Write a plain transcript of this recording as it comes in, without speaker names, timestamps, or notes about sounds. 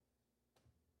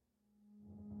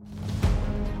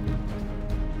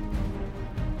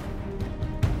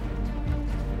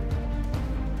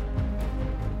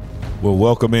Well,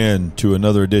 welcome in to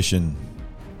another edition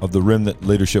of the Remnant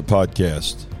Leadership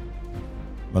Podcast.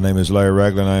 My name is Larry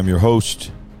Ragland. I am your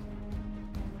host.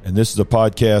 And this is a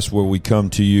podcast where we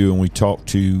come to you and we talk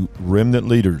to remnant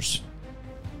leaders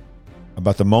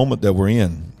about the moment that we're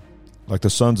in, like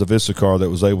the sons of Issachar that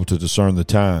was able to discern the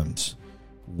times.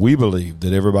 We believe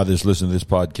that everybody that's listening to this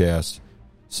podcast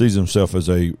sees himself as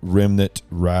a remnant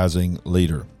rising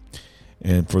leader.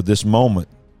 And for this moment,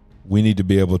 we need to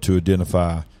be able to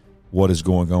identify what is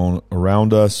going on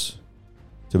around us,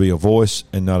 to be a voice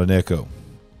and not an echo.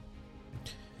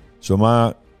 So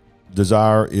my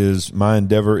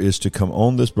endeavor is to come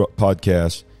on this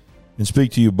podcast and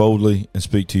speak to you boldly and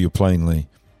speak to you plainly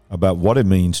about what it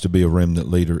means to be a remnant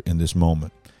leader in this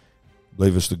moment. I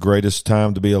believe it's the greatest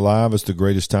time to be alive. It's the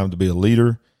greatest time to be a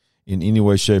leader in any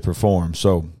way, shape, or form.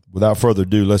 So without further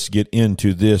ado, let's get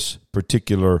into this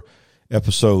particular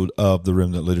episode of the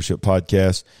Remnant Leadership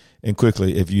Podcast. And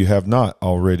quickly, if you have not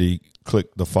already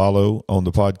clicked the follow on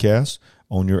the podcast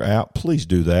on your app, please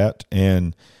do that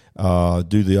and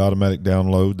do the automatic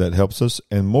download. That helps us.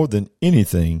 And more than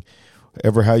anything,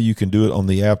 ever how you can do it on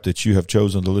the app that you have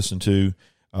chosen to listen to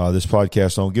this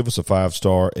podcast on, give us a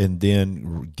 5-star and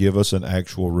then give us an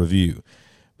actual review,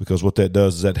 because what that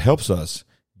does is that helps us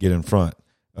get in front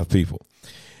of people.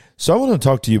 So I want to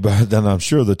talk to you about, and I'm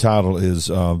sure the title is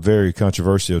very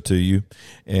controversial to you,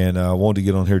 and I wanted to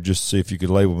get on here just to see if you could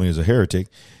label me as a heretic,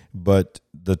 but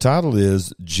the title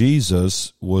is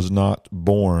Jesus Was Not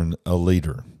Born a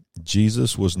Leader.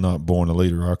 Jesus was not born a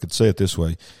leader. Or I could say it this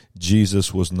way: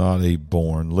 Jesus was not a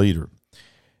born leader.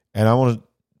 And I want to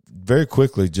very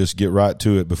quickly just get right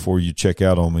to it before you check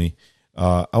out on me.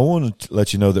 I want to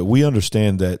let you know that we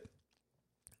understand that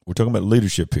we're talking about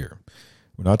leadership here.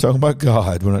 We're not talking about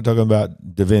God. We're not talking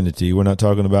about divinity. We're not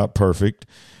talking about perfect.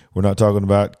 We're not talking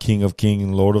about King of Kings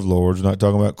and Lord of Lords. We're not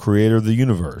talking about creator of the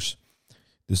universe.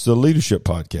 This is a leadership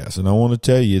podcast, and I want to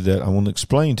tell you that I want to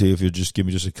explain to you, if you'll just give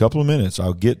me just a couple of minutes,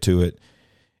 I'll get to it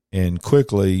and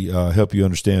quickly help you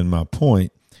understand my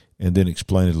point and then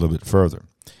explain it a little bit further.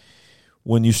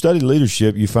 When you study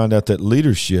leadership, you find out that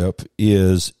leadership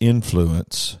is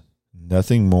influence,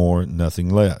 nothing more, nothing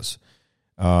less.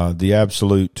 The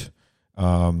absolute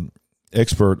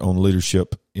expert on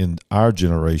leadership in our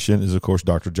generation is, of course,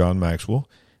 Dr. John Maxwell.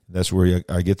 That's where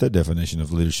I get that definition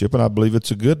of leadership, and I believe it's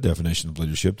a good definition of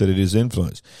leadership, that it is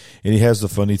influence. And he has the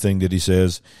funny thing that he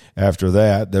says after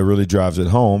that really drives it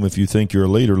home. If you think you're a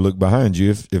leader, look behind you.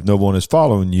 If no one is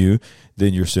following you,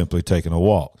 then you're simply taking a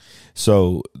walk.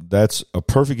 So that's a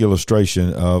perfect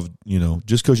illustration of,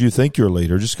 just because you think you're a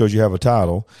leader, just because you have a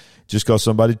title, just because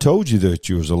somebody told you that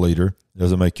you was a leader,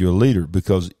 doesn't make you a leader.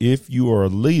 Because if you are a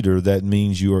leader, that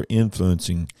means you are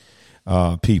influencing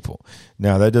people.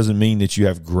 Now, that doesn't mean that you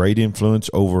have great influence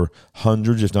over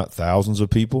hundreds, if not thousands of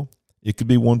people. It could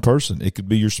be one person. It could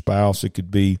be your spouse. It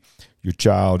could be your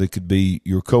child. It could be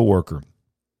your coworker.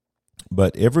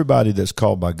 But everybody that's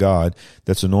called by God,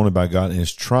 that's anointed by God, and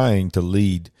is trying to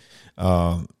lead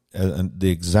the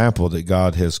example that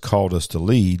God has called us to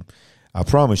lead, I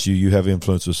promise you, you have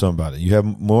influence with somebody. You have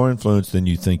more influence than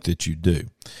you think that you do.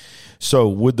 So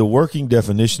with the working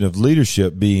definition of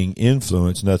leadership being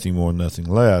influence, nothing more, nothing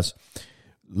less,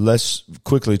 let's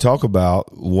quickly talk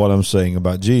about what I'm saying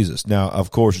about Jesus. Now,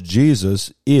 of course,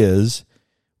 Jesus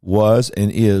was,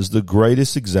 and is the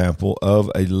greatest example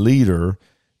of a leader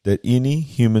that any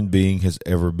human being has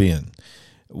ever been.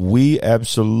 We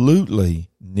absolutely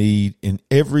need in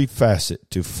every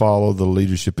facet to follow the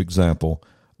leadership example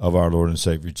of our Lord and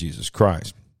Savior Jesus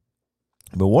Christ.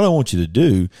 But what I want you to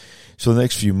do, so the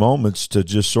next few moments, to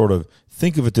just sort of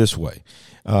think of it this way.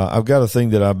 I've got a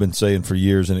thing that I've been saying for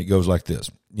years, and it goes like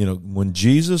this. When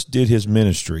Jesus did his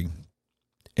ministry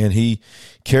and he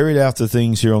carried out the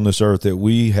things here on this earth that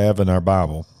we have in our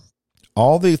Bible,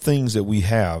 all the things that we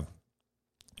have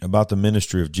about the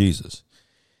ministry of Jesus.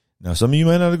 Now, some of you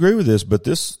may not agree with this, but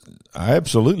I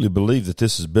absolutely believe that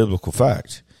this is biblical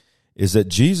fact, is that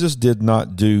Jesus did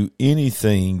not do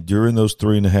anything during those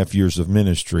 3.5 years of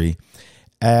ministry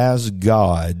as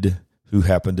God who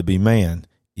happened to be man,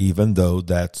 even though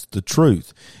that's the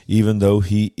truth, even though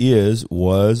he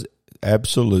was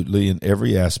absolutely in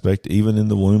every aspect, even in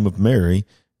the womb of Mary,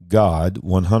 God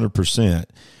 100%.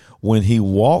 When he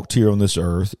walked here on this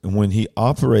earth and when he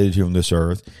operated here on this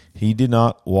earth, he did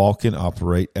not walk and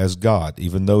operate as God,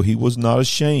 even though he was not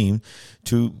ashamed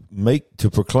to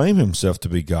proclaim himself to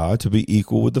be God, to be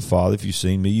equal with the Father. If you've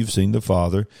seen me, you've seen the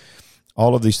Father.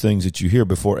 All of these things that you hear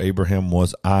before Abraham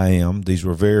was, I am. These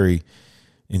were very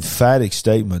emphatic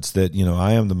statements that,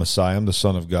 I am the Messiah, I'm the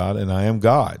Son of God, and I am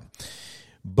God.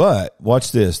 But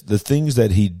watch this. The things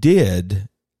that he did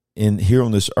here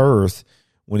on this earth,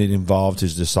 when it involved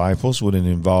his disciples, when it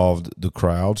involved the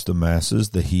crowds, the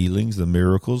masses, the healings, the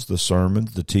miracles, the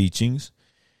sermons, the teachings,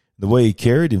 the way he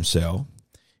carried himself,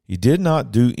 he did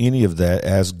not do any of that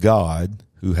as God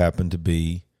who happened to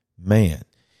be man.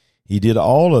 He did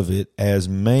all of it as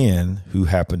man who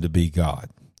happened to be God.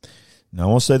 Now, I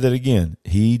want to say that again.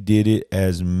 He did it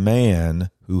as man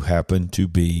who happened to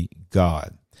be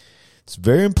God. It's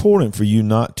very important for you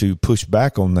not to push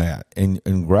back on that and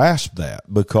grasp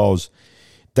that, because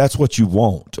that's what you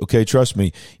want. Okay, trust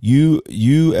me. You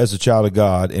as a child of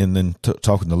God, and then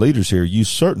talking to leaders here, you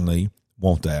certainly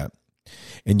want that,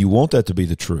 and you want that to be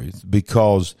the truth,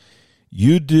 because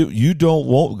you don't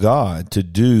want God to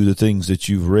do the things that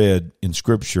you've read in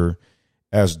Scripture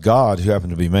as God who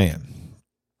happened to be man.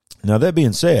 Now, that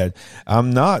being said,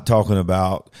 I'm not talking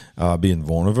about being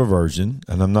born of a virgin,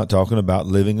 and I'm not talking about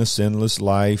living a sinless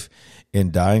life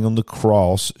and dying on the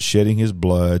cross, shedding his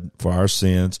blood for our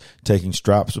sins, taking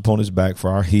stripes upon his back for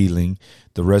our healing,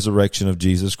 the resurrection of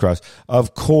Jesus Christ.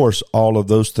 Of course, all of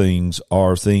those things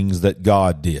are things that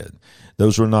God did.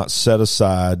 Those were not set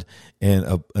aside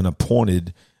and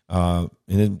appointed,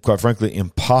 and quite frankly,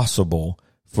 impossible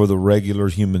for the regular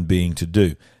human being to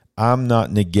do. I'm not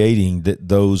negating that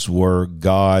those were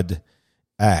God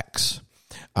acts.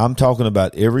 I'm talking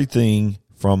about everything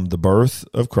from the birth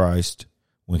of Christ,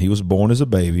 when he was born as a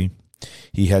baby.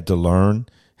 He had to learn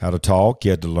how to talk. He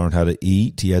had to learn how to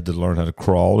eat. He had to learn how to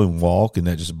crawl and walk, and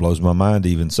that just blows my mind to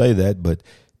even say that, but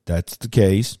that's the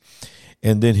case.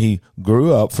 And then he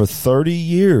grew up for 30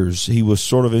 years. He was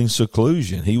sort of in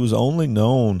seclusion. He was only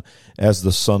known as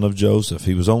the son of Joseph.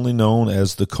 He was only known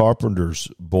as the carpenter's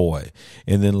boy.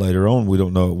 And then later on, we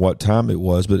don't know at what time it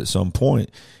was, but at some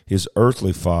point, his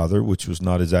earthly father, which was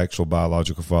not his actual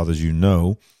biological father, as you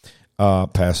know,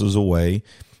 passes away,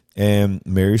 and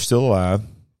Mary's still alive.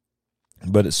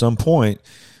 But at some point,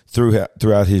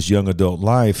 throughout his young adult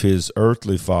life, his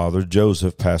earthly father,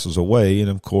 Joseph, passes away. And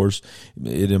of course,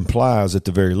 it implies at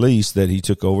the very least that he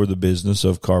took over the business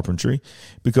of carpentry,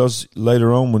 because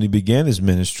later on when he began his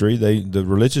ministry, the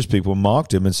religious people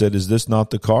mocked him and said, "Is this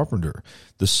not the carpenter,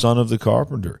 the son of the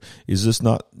carpenter? Is this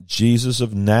not Jesus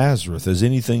of Nazareth? Has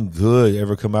anything good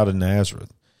ever come out of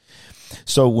Nazareth?"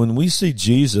 So when we see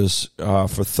Jesus for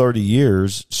 30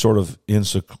 years sort of in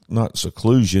not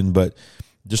seclusion, but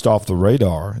just off the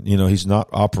radar, he's not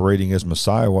operating as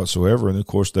Messiah whatsoever. And of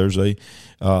course, there's a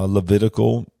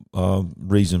Levitical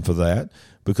reason for that,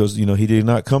 because he did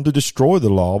not come to destroy the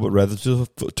law, but rather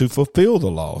to fulfill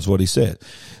the law, is what he said.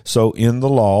 So in the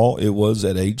law, it was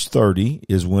at age 30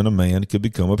 is when a man could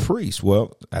become a priest.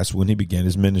 Well, that's when he began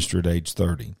his ministry at age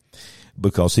 30,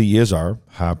 because he is our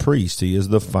high priest. He is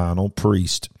the final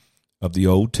priest of the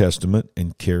Old Testament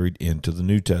and carried into the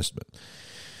New Testament.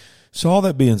 So all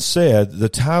that being said, the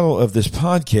title of this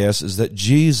podcast is that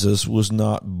Jesus was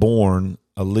not born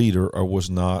a leader, or was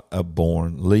not a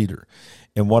born leader.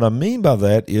 And what I mean by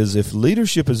that is, if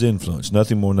leadership is influence,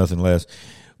 nothing more, nothing less,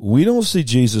 we don't see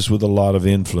Jesus with a lot of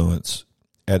influence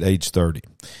at age 30.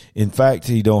 In fact,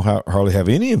 he don't hardly have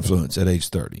any influence at age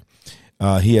 30.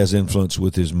 He has influence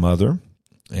with his mother,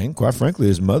 and quite frankly,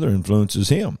 his mother influences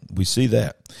him. We see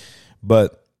that.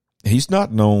 But he's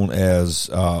not known as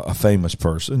a famous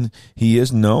person. He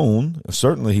is known,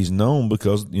 certainly he's known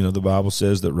because, the Bible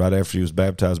says that right after he was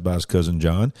baptized by his cousin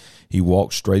John, he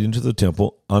walked straight into the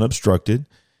temple unobstructed,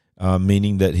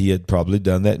 meaning that he had probably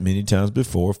done that many times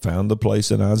before, found the place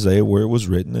in Isaiah where it was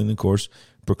written, and of course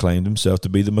proclaimed himself to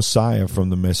be the Messiah from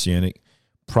the messianic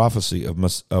prophecy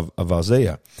of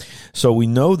Isaiah. So we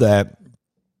know that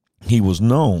he was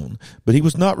known, but he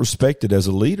was not respected as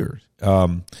a leader.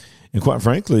 And quite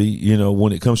frankly,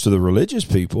 when it comes to the religious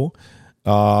people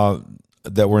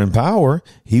that were in power,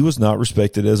 he was not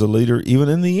respected as a leader even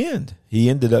in the end. He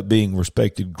ended up being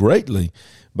respected greatly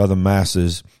by the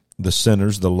masses, the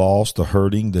sinners, the lost, the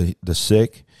hurting, the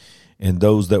sick, and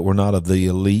those that were not of the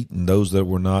elite and those that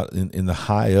were not in the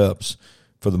high ups.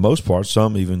 For the most part,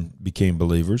 some even became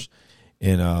believers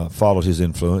and followed his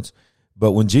influence.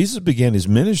 But when Jesus began his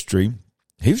ministry,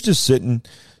 he was just sitting,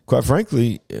 quite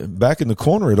frankly, back in the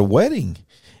corner at a wedding.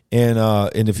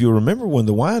 And if you remember, when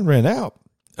the wine ran out,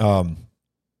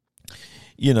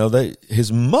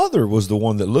 his mother was the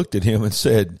one that looked at him and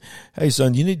said, "Hey,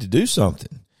 son, you need to do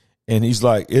something." And he's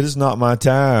like, "It is not my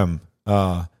time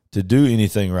to do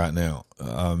anything right now,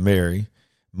 Mary,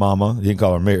 Mama." He didn't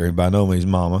call her Mary, by no means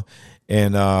Mama.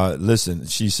 And listen,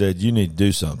 she said, "You need to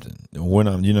do something. I'm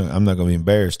not going to be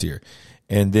embarrassed here."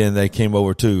 And then they came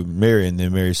over to Mary, and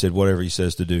then Mary said, "Whatever he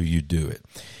says to do, you do it."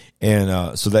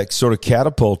 And so that sort of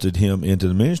catapulted him into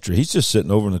the ministry. He's just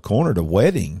sitting over in the corner at a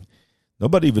wedding,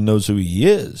 Nobody even knows who he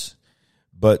is.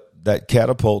 But that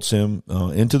catapults him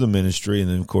into the ministry, and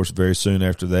then, of course, very soon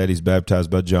after that, he's baptized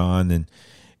by John,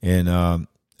 and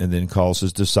then calls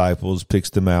his disciples, picks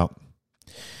them out.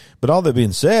 But all that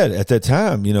being said, at that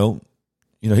time,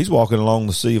 he's walking along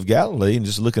the Sea of Galilee and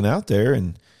just looking out there,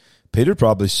 and Peter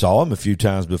probably saw him a few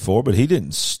times before, but he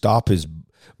didn't stop his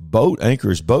boat, anchor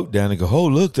his boat down, and go, "Oh,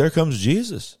 look, there comes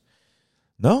Jesus."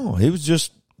 No, he was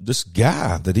just this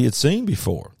guy that he had seen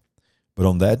before. But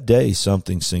on that day,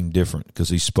 something seemed different because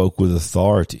he spoke with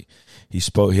authority. He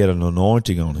had an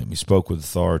anointing on him. He spoke with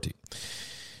authority.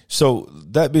 So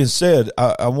that being said,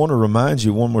 I want to remind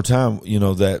you one more time,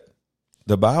 that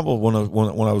the Bible,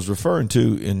 when I was referring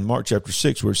to in Mark chapter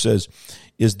 6, where it says,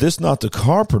 "Is this not the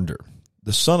carpenter,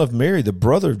 the son of Mary, the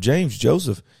brother of James,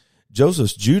 Joseph,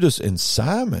 Judas, and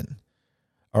Simon?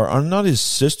 Are not his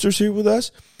sisters here with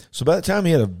us?" So by that time,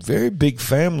 he had a very big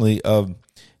family of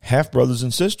half-brothers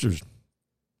and sisters.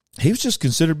 He was just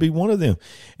considered to be one of them.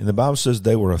 And the Bible says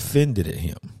they were offended at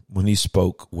him when he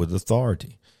spoke with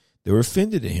authority. They were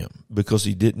offended at him because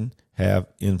he didn't have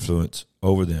influence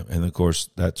over them. And, of course,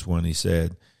 that's when he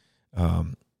said,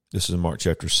 this is in Mark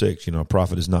chapter 6, a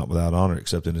prophet is not without honor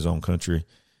except in his own country,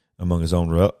 among his own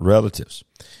relatives.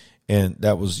 And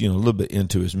that was, a little bit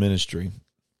into his ministry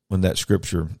when that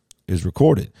scripture is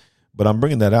recorded. But I'm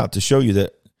bringing that out to show you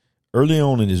that early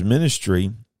on in his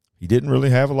ministry, he didn't really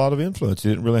have a lot of influence. He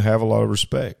didn't really have a lot of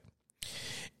respect.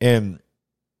 And,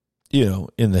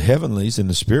 in the heavenlies, in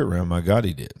the spirit realm, my God,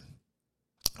 he did.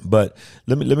 But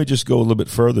let me just go a little bit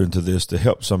further into this to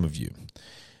help some of you.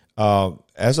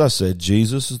 As I said,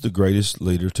 Jesus is the greatest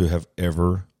leader to have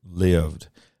ever lived.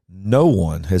 No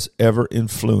one has ever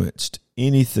influenced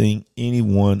anything,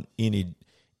 anyone, anything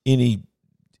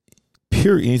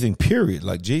period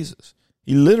like Jesus.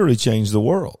 He literally changed the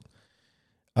world.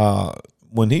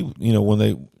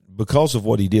 Because of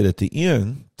what he did at the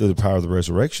end, through the power of the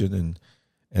resurrection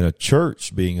and a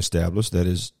church being established that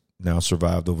has now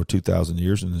survived over 2,000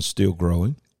 years and is still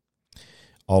growing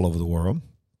all over the world.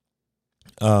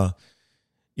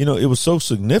 It was so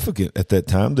significant at that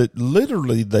time that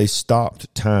literally they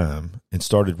stopped time and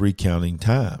started recounting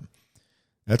time.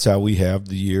 That's how we have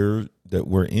the year that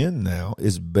we're in now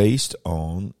is based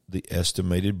on the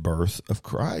estimated birth of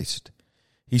Christ.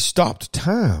 He stopped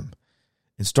time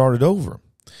and started over.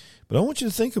 But I want you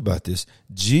to think about this.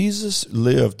 Jesus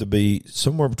lived to be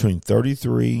somewhere between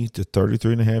 33 to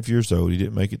 33 and a half years old. He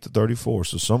didn't make it to 34.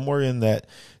 So somewhere in that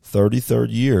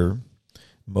 33rd year,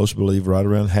 most believe right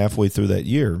around halfway through that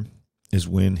year, is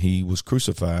when he was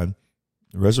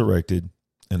resurrected,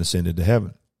 and ascended to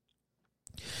heaven.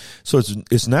 So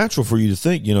it's natural for you to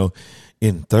think,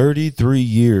 in 33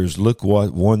 years, look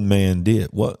what one man did.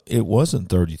 Well, it wasn't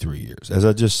 33 years. As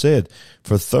I just said,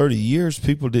 for 30 years,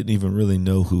 people didn't even really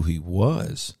know who he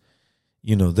was.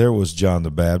 There was John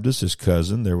the Baptist, his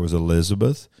cousin. There was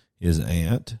Elizabeth, his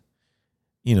aunt.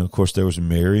 Of course, there was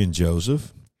Mary and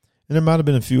Joseph. And there might have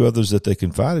been a few others that they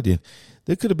confided in.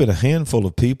 There could have been a handful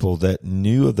of people that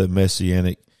knew of the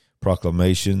messianic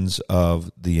proclamations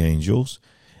of the angels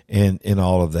and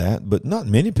all of that, but not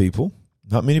many people.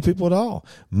 Not many people at all.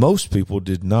 Most people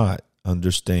did not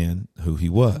understand who he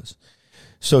was.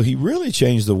 So he really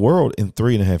changed the world in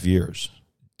 3.5 years.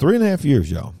 3.5 years,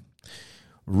 y'all.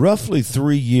 Roughly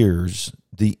 3 years,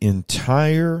 the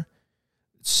entire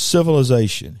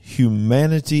civilization,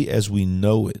 humanity as we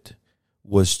know it,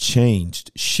 was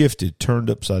changed, shifted, turned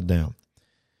upside down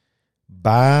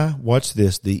by, watch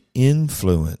this, the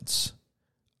influence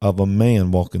of a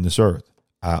man walking this earth.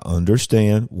 I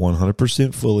understand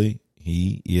 100% fully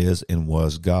he is and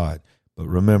was God. But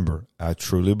remember, I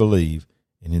truly believe,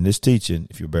 and in this teaching,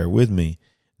 if you'll bear with me,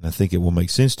 and I think it will make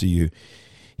sense to you,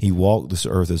 he walked this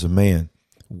earth as a man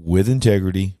with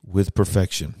integrity, with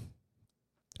perfection,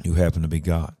 who happened to be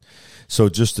God. So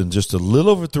just in just a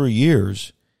little over 3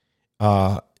 years,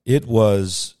 it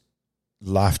was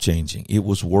life-changing. It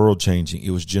was world-changing.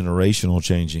 It was generational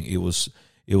changing. It was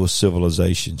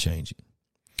civilization changing.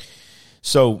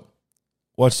 So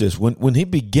watch this. When he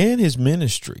began his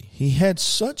ministry, he had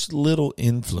such little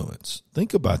influence.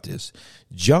 Think about this.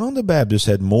 John the Baptist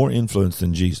had more influence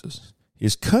than Jesus.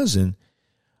 His cousin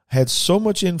had so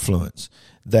much influence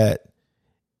that,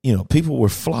 people were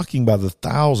flocking by the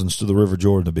thousands to the River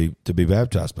Jordan to be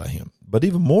baptized by him. But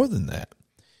even more than that,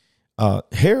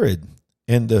 Herod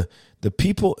and the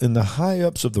people in the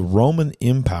high-ups of the Roman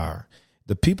Empire,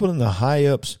 the people in the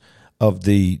high-ups of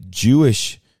the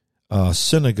Jewish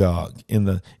synagogue, in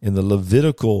the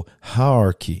Levitical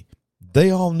hierarchy, they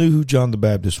all knew who John the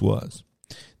Baptist was.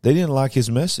 They didn't like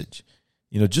his message.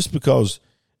 Just because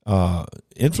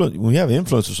influence. When you have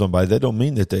influence with somebody, that don't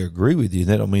mean that they agree with you.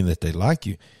 That don't mean that they like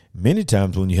you. Many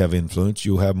times when you have influence,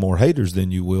 you'll have more haters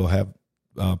than you will have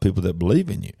people that believe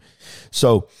in you.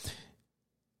 So,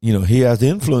 he has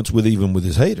influence even with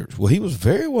his haters. Well, he was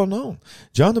very well known.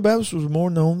 John the Baptist was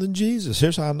more known than Jesus.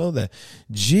 Here's how I know that.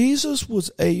 Jesus was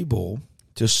able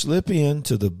to slip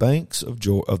into the banks of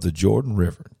the Jordan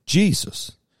River.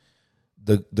 Jesus,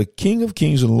 the King of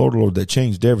Kings and the Lord of Lords that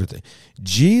changed everything.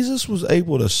 Jesus was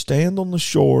able to stand on the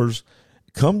shores,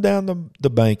 come down the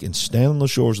bank and stand on the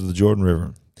shores of the Jordan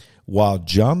River while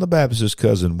John the Baptist's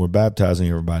cousin were baptizing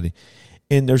everybody.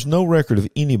 And there's no record of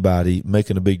anybody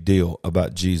making a big deal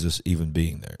about Jesus even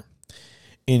being there.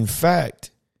 In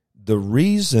fact, the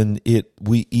reason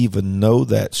we even know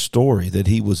that story, that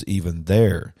he was even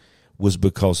there, was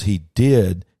because he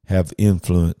did have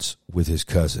influence with his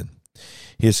cousin.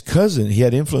 He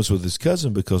had influence with his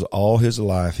cousin because all his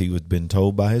life he had been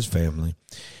told by his family,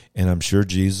 and I'm sure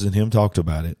Jesus and him talked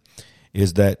about it,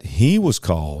 is that he was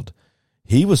filled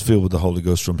with the Holy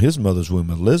Ghost from his mother's womb,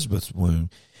 Elizabeth's womb,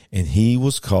 and he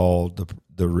was called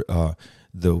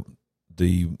the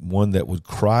one that would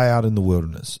cry out in the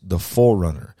wilderness, the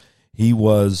forerunner. He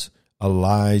was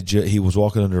Elijah. He was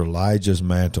walking under Elijah's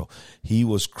mantle. He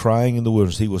was crying in the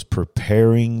wilderness. He was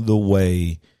preparing the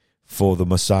way for the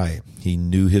Messiah. He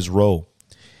knew his role.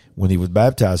 When he was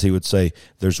baptized, he would say,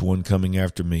 "There's one coming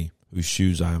after me, whose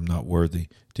shoes I am not worthy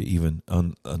to even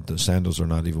the sandals are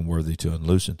not even worthy to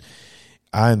unloosen.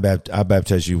 I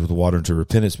baptize you with water into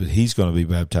repentance, but he's going to be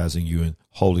baptizing you in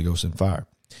Holy Ghost and fire."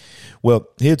 Well,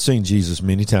 he had seen Jesus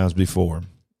many times before.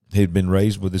 He had been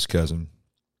raised with his cousin.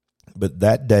 But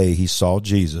that day he saw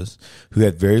Jesus, who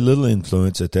had very little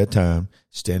influence at that time,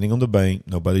 standing on the bank.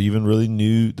 Nobody even really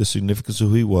knew the significance of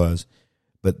who he was.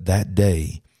 But that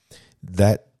day,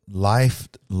 that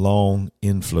lifelong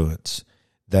influence,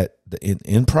 that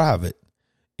in private,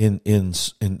 in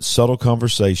subtle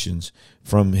conversations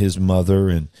from his mother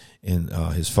and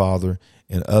his father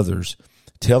and others,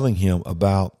 telling him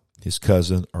about his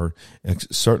cousin, or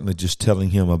certainly just telling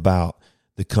him about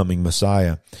the coming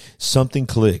Messiah, something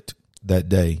clicked that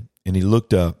day, and he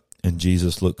looked up, and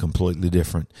Jesus looked completely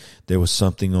different. There was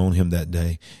something on him that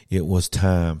day. It was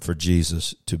time for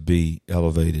Jesus to be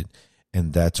elevated,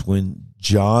 and that's when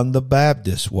John the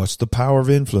Baptist, what's the power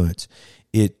of influence?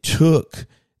 It took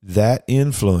that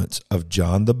influence of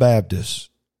John the Baptist,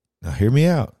 now hear me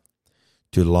out,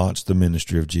 to launch the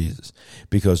ministry of Jesus.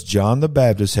 Because John the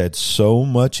Baptist had so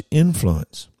much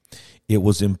influence, it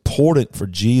was important for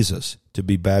Jesus to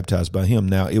be baptized by him.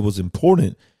 Now, it was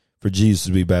important for Jesus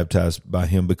to be baptized by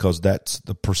him because that's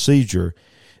the procedure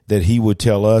that he would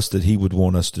tell us that he would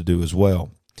want us to do as well.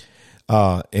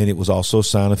 And it was also a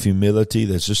sign of humility.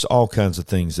 There's just all kinds of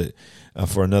things that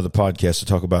for another podcast to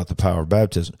talk about the power of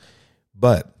baptism.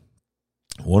 But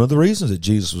one of the reasons that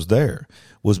Jesus was there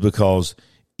was because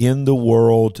in the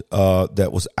world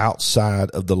that was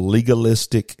outside of the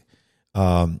legalistic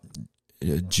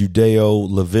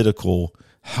Judeo-Levitical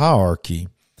hierarchy,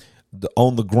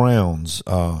 on the grounds,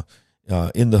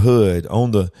 in the hood,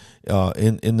 in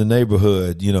the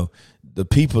neighborhood, the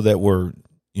people that were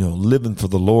living for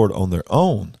the Lord on their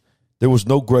own, there was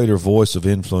no greater voice of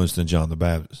influence than John the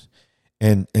Baptist,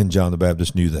 and John the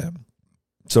Baptist knew that.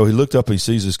 So he looked up and he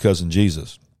sees his cousin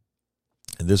Jesus,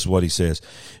 and this is what he says: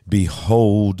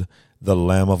 "Behold the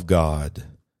Lamb of God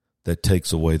that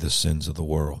takes away the sins of the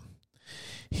world."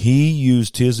 He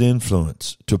used his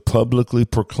influence to publicly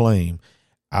proclaim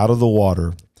out of the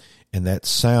water, and that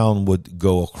sound would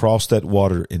go across that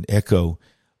water and echo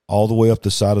all the way up the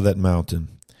side of that mountain.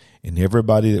 And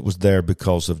everybody that was there,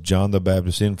 because of John the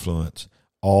Baptist's influence,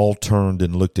 all turned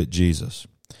and looked at Jesus.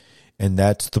 And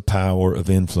that's the power of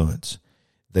influence.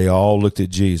 They all looked at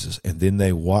Jesus, and then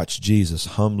they watched Jesus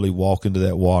humbly walk into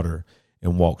that water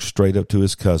and walk straight up to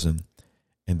his cousin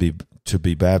and be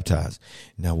baptized.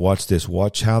 Now watch this.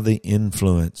 Watch how the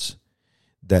influence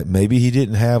that maybe he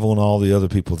didn't have on all the other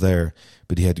people there,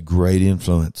 but he had great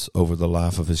influence over the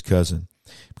life of his cousin,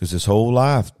 because his whole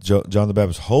life, John the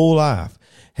Baptist's whole life,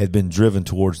 had been driven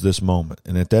towards this moment.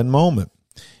 And at that moment,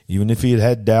 even if he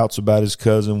had doubts about his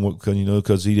cousin,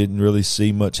 because he didn't really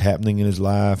see much happening in his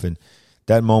life, and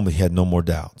that moment he had no more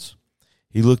doubts.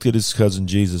 He looked at his cousin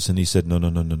Jesus and he said,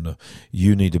 No,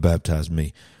 you need to baptize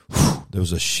me. Whew, there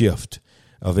was a shift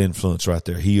of influence right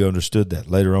there. He understood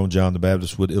that. Later on, John the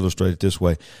Baptist would illustrate it this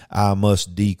way: I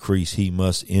must decrease, he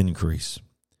must increase.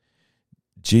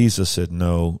 Jesus said,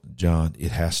 no, John,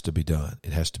 it has to be done.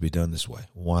 It has to be done this way.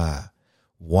 Why?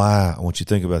 I want you to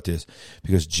think about this.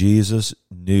 Because Jesus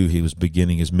knew he was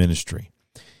beginning his ministry.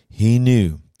 He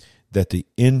knew that the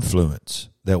influence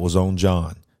that was on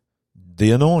John,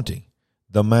 the anointing,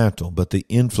 the mantle, but the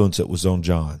influence that was on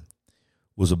John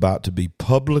was about to be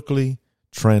publicly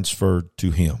transferred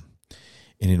to him.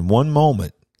 And in one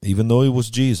moment, even though he was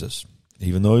Jesus,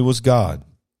 even though he was God,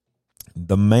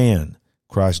 the man,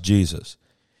 Christ Jesus,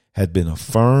 had been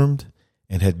affirmed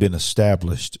and had been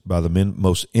established by the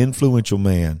most influential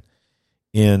man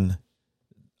in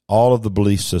all of the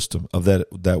belief system of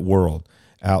that world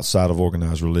outside of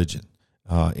organized religion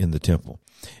in the temple.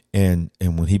 And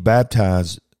when he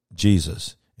baptized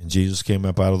Jesus, and Jesus came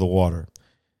up out of the water,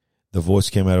 the voice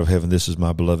came out of heaven, "This is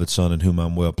my beloved Son in whom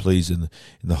I'm well pleased." And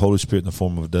the Holy Spirit in the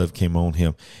form of a dove came on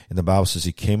him. And the Bible says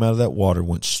he came out of that water,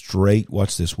 went straight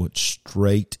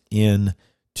into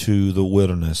the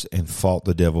wilderness and fought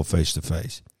the devil face to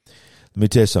face. Let me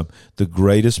tell you something. The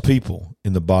greatest people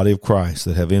in the body of Christ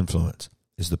that have influence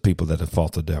is the people that have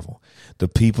fought the devil. The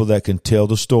people that can tell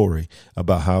the story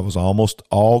about how it was almost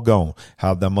all gone,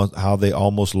 how they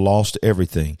almost lost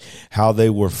everything, how they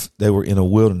were in a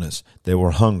wilderness, they were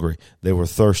hungry, they were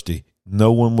thirsty.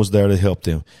 No one was there to help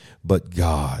them, but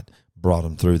God brought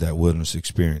them through that wilderness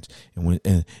experience.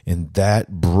 And that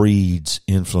breeds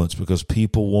influence, because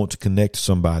people want to connect to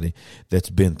somebody that's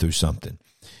been through something.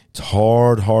 It's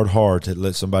hard to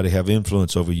let somebody have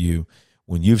influence over you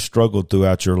when you've struggled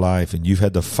throughout your life and you've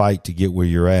had to fight to get where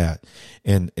you're at.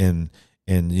 And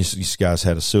this guy's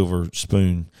had a silver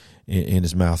spoon in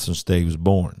his mouth since the day he was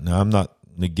born. Now, I'm not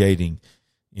negating,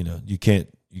 you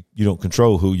don't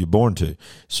control who you're born to.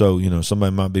 So,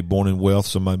 somebody might be born in wealth,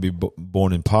 somebody might be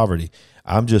born in poverty.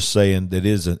 I'm just saying that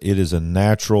it is a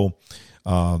natural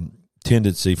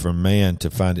tendency for man to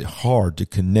find it hard to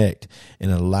connect and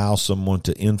allow someone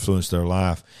to influence their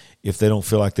life if they don't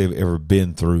feel like they've ever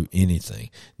been through anything,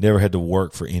 never had to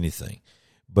work for anything.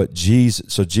 But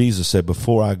Jesus said,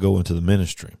 before I go into the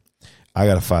ministry, I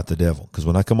got to fight the devil. Because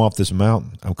when I come off this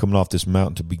mountain, I'm coming off this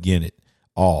mountain to begin it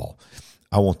all.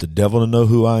 I want the devil to know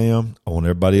who I am. I want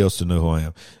everybody else to know who I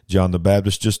am. John the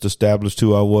Baptist just established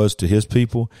who I was to his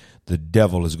people. The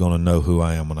devil is going to know who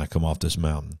I am when I come off this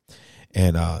mountain.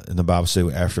 And the Bible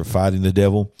says after fighting the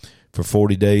devil for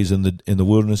 40 days in the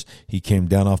wilderness, he came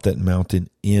down off that mountain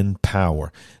in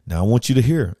power. Now I want you to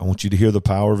hear the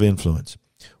power of influence.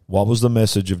 What was the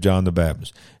message of John the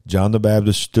Baptist? John the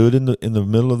Baptist stood in the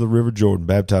middle of the River Jordan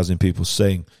baptizing people,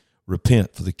 saying,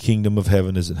 "Repent, for the kingdom of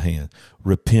heaven is at hand.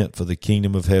 Repent, for the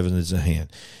kingdom of heaven is at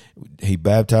hand." He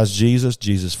baptized Jesus.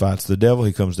 Jesus fights the devil.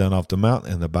 He comes down off the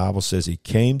mountain, and the Bible says he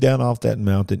came down off that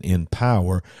mountain in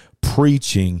power,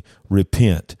 preaching,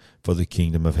 "Repent, for the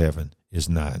kingdom of heaven is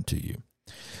nigh unto you."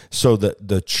 So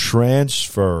the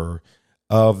transfer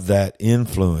of that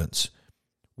influence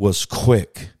was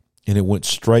quick, and it went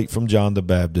straight from John the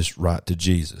Baptist right to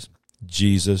Jesus.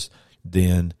 Jesus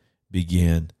then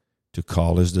began to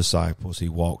call his disciples. He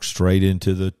walked straight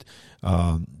into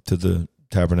the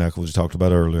tabernacle, as we talked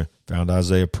about earlier, found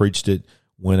Isaiah, preached it,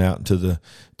 went out into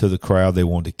the crowd. They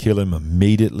wanted to kill him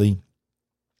immediately,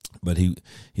 but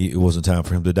it wasn't time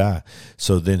for him to die.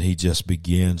 So then he just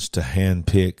begins to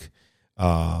handpick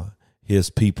his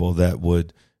people that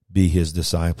would be his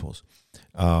disciples.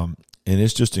 And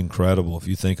it's just incredible if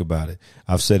you think about it.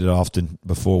 I've said it often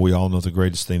before. We all know the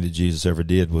greatest thing that Jesus ever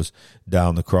did was die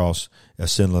on the cross, a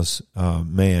sinless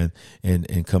man,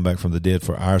 and come back from the dead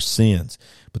for our sins.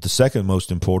 But the second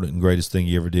most important and greatest thing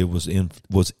he ever did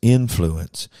was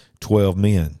influence 12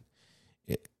 men.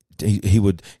 He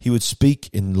would speak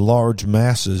in large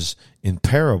masses in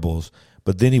parables,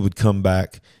 but then he would come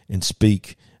back and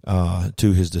speak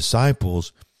to his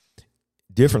disciples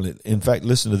differently. In fact,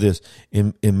 listen to this.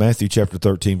 In Matthew chapter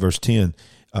 13, verse 10,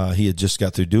 he had just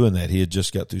got through doing that. He had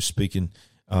just got through speaking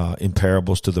in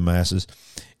parables to the masses.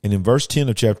 And in verse 10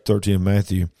 of chapter 13 of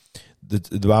Matthew,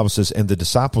 the Bible says, "And the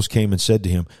disciples came and said to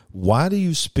him, 'Why do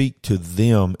you speak to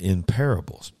them in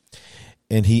parables?'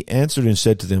 And he answered and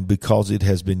said to them, 'Because it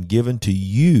has been given to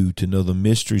you to know the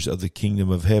mysteries of the kingdom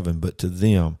of heaven, but to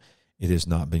them it has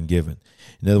not been given.'"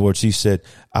 In other words, he said,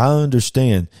 I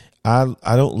understand. I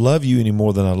don't love you any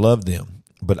more than I love them,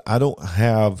 but I don't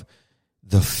have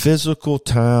the physical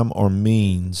time or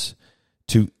means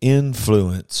to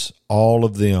influence all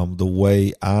of them the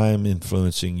way I'm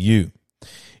influencing you.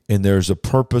 And there's a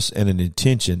purpose and an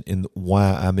intention in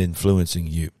why I'm influencing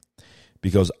you,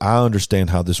 because I understand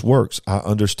how this works. I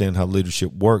understand how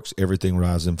leadership works. Everything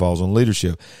rises and falls on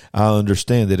leadership. I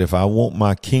understand that if I want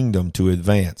my kingdom to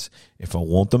advance, if I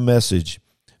want the message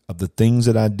of the things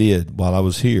that I did while I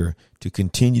was here to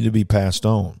continue to be passed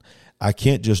on, I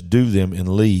can't just do them and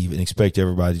leave and expect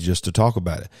everybody just to talk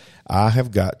about it. I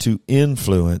have got to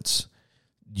influence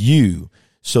you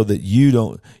so that you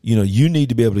don't, you need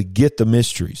to be able to get the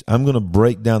mysteries. I'm going to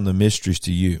break down the mysteries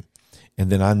to you. and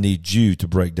then I need you to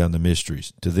break down the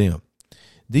mysteries to them.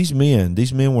 These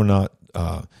men were not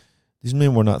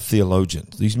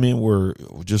theologians. These men were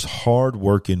just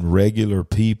hard-working, regular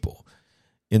people.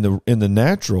 In the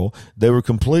natural, they were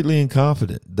completely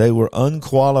incompetent. They were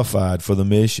unqualified for the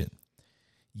mission.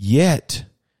 Yet,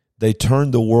 they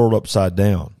turned the world upside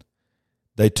down.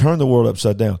 They turned the world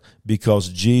upside down because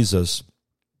Jesus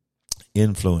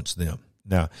influenced them.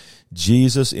 Now,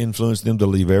 Jesus influenced them to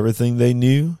leave everything they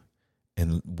knew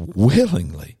and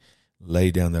willingly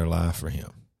lay down their life for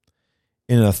him.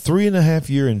 In a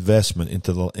 3.5-year investment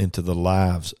into the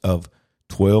lives of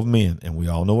 12 men, and we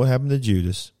all know what happened to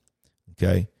Judas,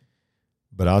 okay?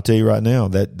 But I'll tell you right now,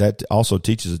 that also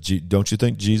teaches, don't you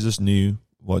think Jesus knew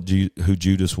who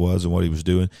Judas was and what he was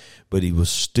doing? But he was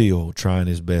still trying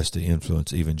his best to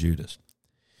influence even Judas.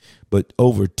 But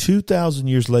over 2,000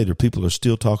 years later, people are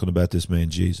still talking about this man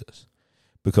Jesus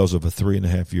because of a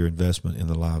 3.5-year investment in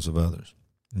the lives of others.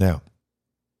 Now,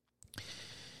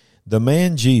 the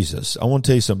man Jesus, I want to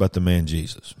tell you something about the man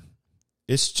Jesus.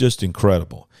 It's just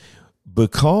incredible.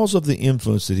 Because of the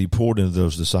influence that he poured into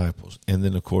those disciples, and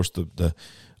then, of course, the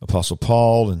Apostle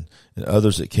Paul and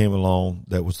others that came along,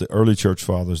 that was the early church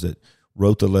fathers that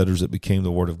wrote the letters that became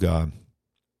the Word of God.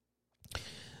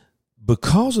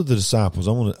 Because of the disciples,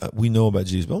 we know about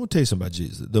Jesus, but I want to tell you something about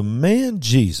Jesus. The man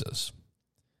Jesus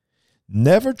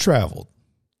never traveled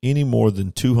any more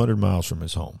than 200 miles from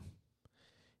his home.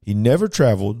 He never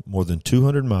traveled more than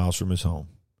 200 miles from his home.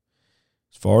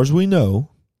 As far as we know,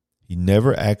 he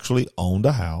never actually owned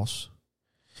a house.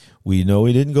 We know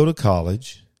he didn't go to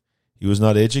college. He was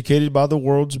not educated by the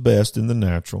world's best in the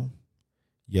natural,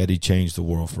 yet he changed the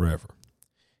world forever.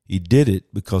 He did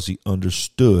it because he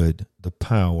understood the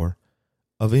power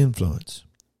of influence.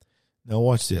 Now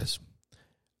watch this.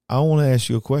 I want to ask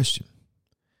you a question.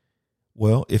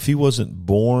 Well, if he wasn't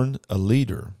born a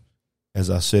leader, as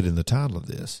I said in the title of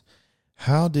this,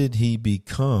 how did he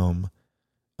become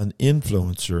an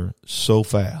influencer so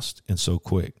fast and so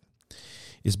quick?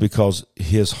 It's because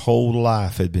his whole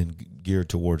life had been geared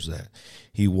towards that.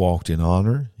 He walked in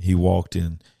honor. He walked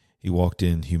in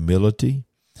humility.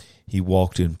 He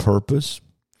walked in purpose.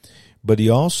 But he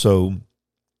also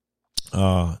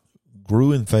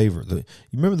grew in favor. You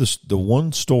remember the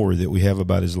one story that we have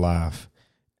about his life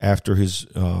after his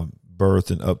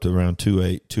birth and up to around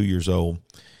 2 years old,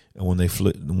 and when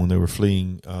they were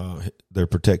fleeing their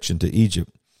protection to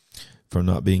Egypt from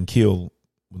not being killed,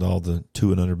 with all the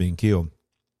 2 and under being killed.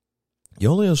 The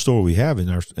only other story we have in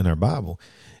our Bible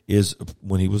is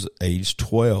when he was age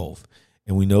 12,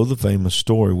 and we know the famous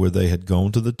story where they had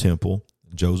gone to the temple.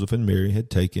 Joseph and Mary had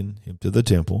taken him to the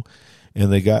temple,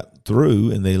 and they got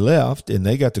through and they left, and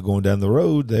they got to going down the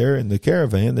road there in the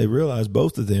caravan. They realized,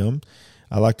 both of them,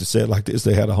 I like to say it like this,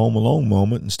 they had a Home Alone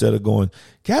moment. Instead of going,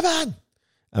 Kevin,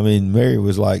 I mean, Mary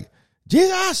was like,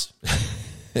 Jesus.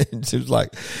 And she was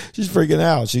like, she's freaking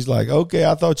out. She's like, okay,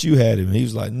 I thought you had him. He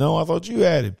was like, no, I thought you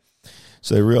had him.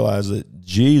 So they realized that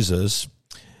Jesus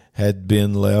had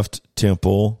been left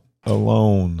temple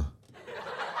alone.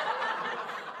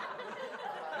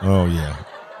 Oh yeah,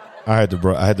 I had to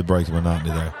break the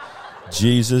monotony there.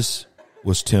 Jesus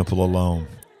was temple alone.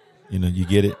 You know, you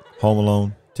get it? Home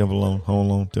Alone, temple alone, home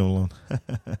alone, temple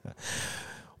alone.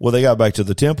 Well, they got back to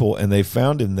the temple and they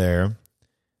found him there,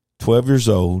 12 years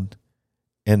old,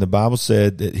 and the Bible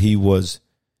said that he was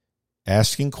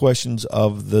asking questions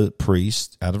of the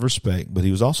priest out of respect, but he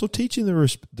was also teaching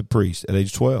the priest at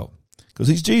age 12 because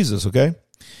he's Jesus, okay?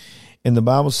 And the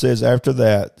Bible says after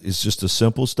that, it's just a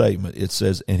simple statement. It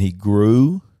says, and he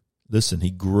grew, listen, he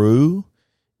grew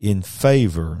in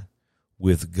favor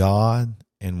with God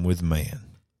and with man.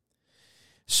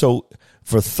 So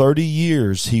for 30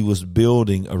 years, he was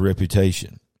building a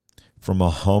reputation from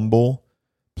a humble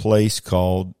place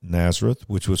called Nazareth,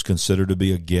 which was considered to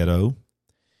be a ghetto.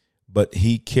 But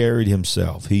he carried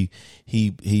himself.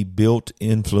 He built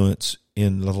influence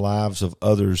in the lives of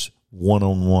others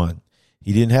one-on-one.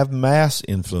 He didn't have mass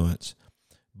influence,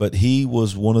 but he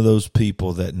was one of those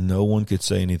people that no one could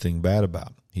say anything bad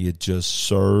about. He had just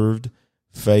served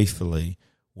faithfully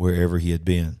wherever he had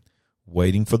been,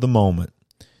 waiting for the moment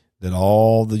that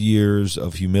all the years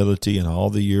of humility and all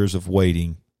the years of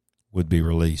waiting would be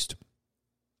released.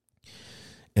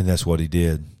 And that's what he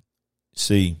did.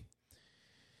 See,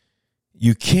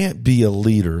 you can't be a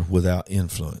leader without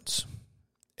influence.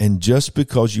 And just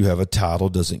because you have a title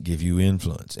doesn't give you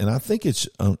influence. And I think it's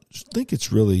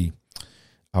really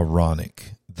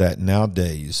ironic that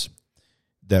nowadays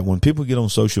that when people get on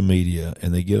social media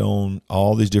and they get on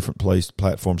all these different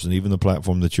platforms, and even the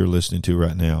platform that you're listening to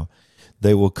right now,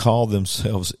 they will call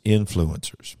themselves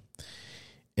influencers.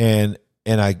 And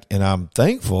And I'm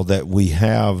thankful that we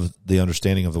have the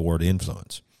understanding of the word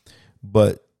influence.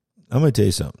 But I'm going to tell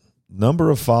you something. Number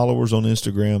of followers on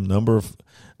Instagram, number of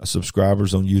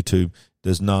subscribers on YouTube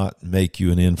does not make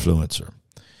you an influencer.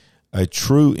 A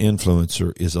true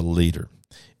influencer is a leader.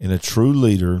 And a true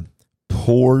leader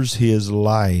pours his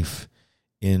life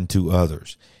into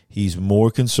others. He's more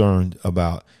concerned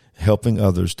about helping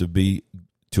others to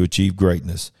achieve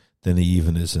greatness than he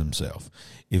even is himself.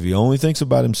 If he only thinks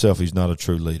about himself, he's not a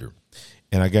true leader.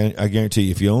 And I guarantee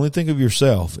you, if you only think of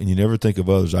yourself and you never think of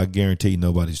others, I guarantee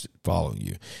nobody's following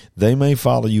you. They may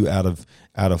follow you out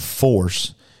of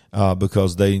force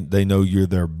because they know you're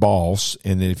their boss,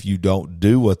 and if you don't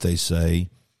do what they say,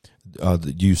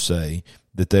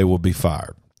 that they will be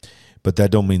fired. But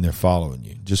that don't mean they're following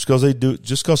you. Just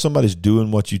because somebody's doing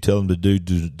what you tell them to do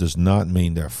does not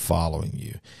mean they're following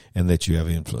you and that you have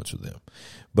influence with them.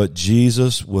 But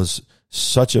Jesus was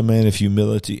such a man of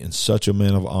humility and such a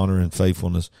man of honor and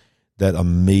faithfulness that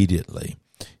immediately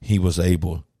he was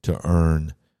able to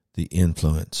earn the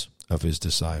influence of his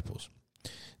disciples.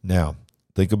 Now,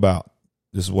 think about,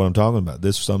 this is what I'm talking about.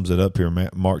 This sums it up here.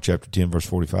 Mark chapter 10, verse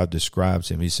 45 describes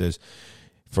him. He says,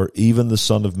 "For even the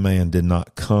Son of Man did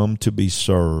not come to be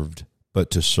served,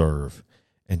 but to serve,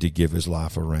 and to give his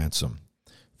life a ransom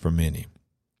for many."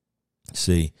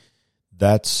 See,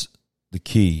 that's the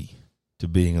key to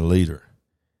being a leader.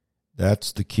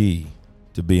 That's the key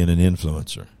to being an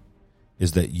influencer,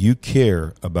 is that you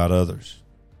care about others.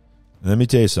 And let me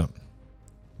tell you something.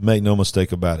 Make no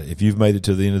mistake about it. If you've made it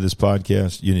to the end of this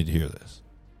podcast, you need to hear this.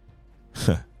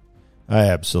 I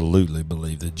absolutely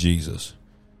believe that Jesus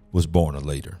was born a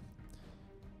leader.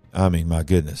 I mean, my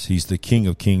goodness, he's the King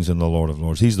of Kings and the Lord of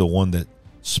Lords. He's the one that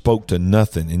spoke to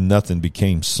nothing, and nothing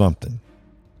became something.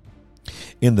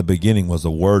 In the beginning was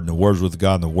the Word, and the Word was with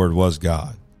God, and the Word was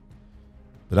God.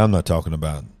 But I'm not talking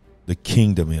about the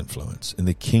kingdom influence and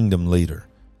the kingdom leader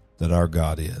that our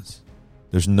God is.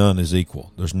 There's none as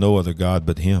equal. There's no other God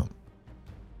but him.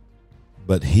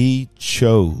 But he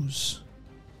chose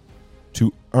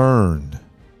to earn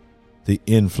the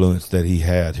influence that he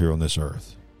had here on this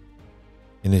earth.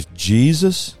 And if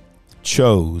Jesus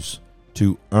chose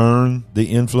to earn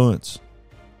the influence,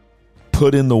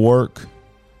 put in the work,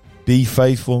 be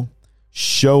faithful,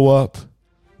 show up,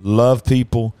 love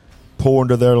people, pour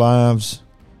into their lives,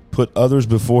 put others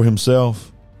before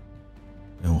himself,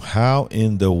 now how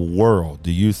in the world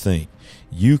do you think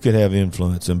you could have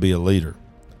influence and be a leader?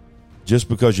 Just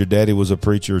because your daddy was a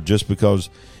preacher, just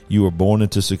because you were born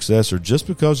into success, or just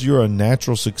because you're a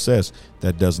natural success,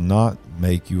 that does not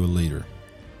make you a leader.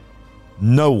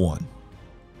 No one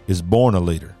is born a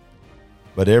leader,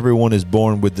 but everyone is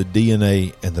born with the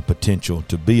DNA and the potential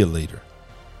to be a leader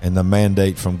and the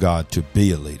mandate from God to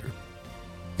be a leader.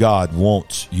 God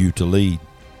wants you to lead.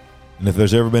 And if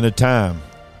there's ever been a time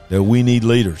that we need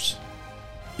leaders,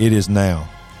 it is now.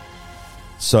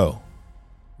 So,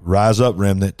 rise up,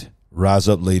 remnant. Rise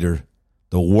up, leader.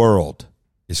 The world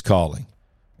is calling,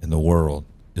 and the world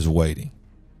is waiting.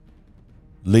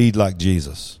 Lead like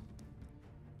Jesus.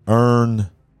 Earn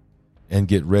and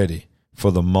get ready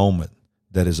for the moment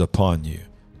that is upon you,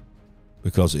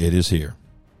 because it is here.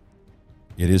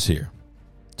 It is here.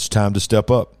 It's time to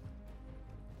step up.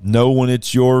 Know when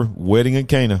it's your wedding in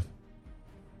Cana.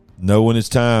 Know when it's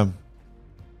time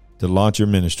to launch your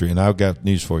ministry. And I've got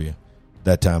news for you.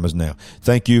 That time is now.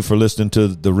 Thank you for listening to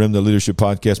the Remnant Leadership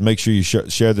Podcast. Make sure you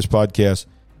share this podcast.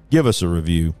 Give us a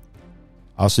review.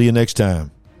 I'll see you next time.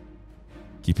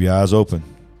 Keep your eyes open.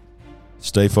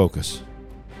 Stay focused.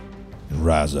 And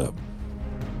rise up.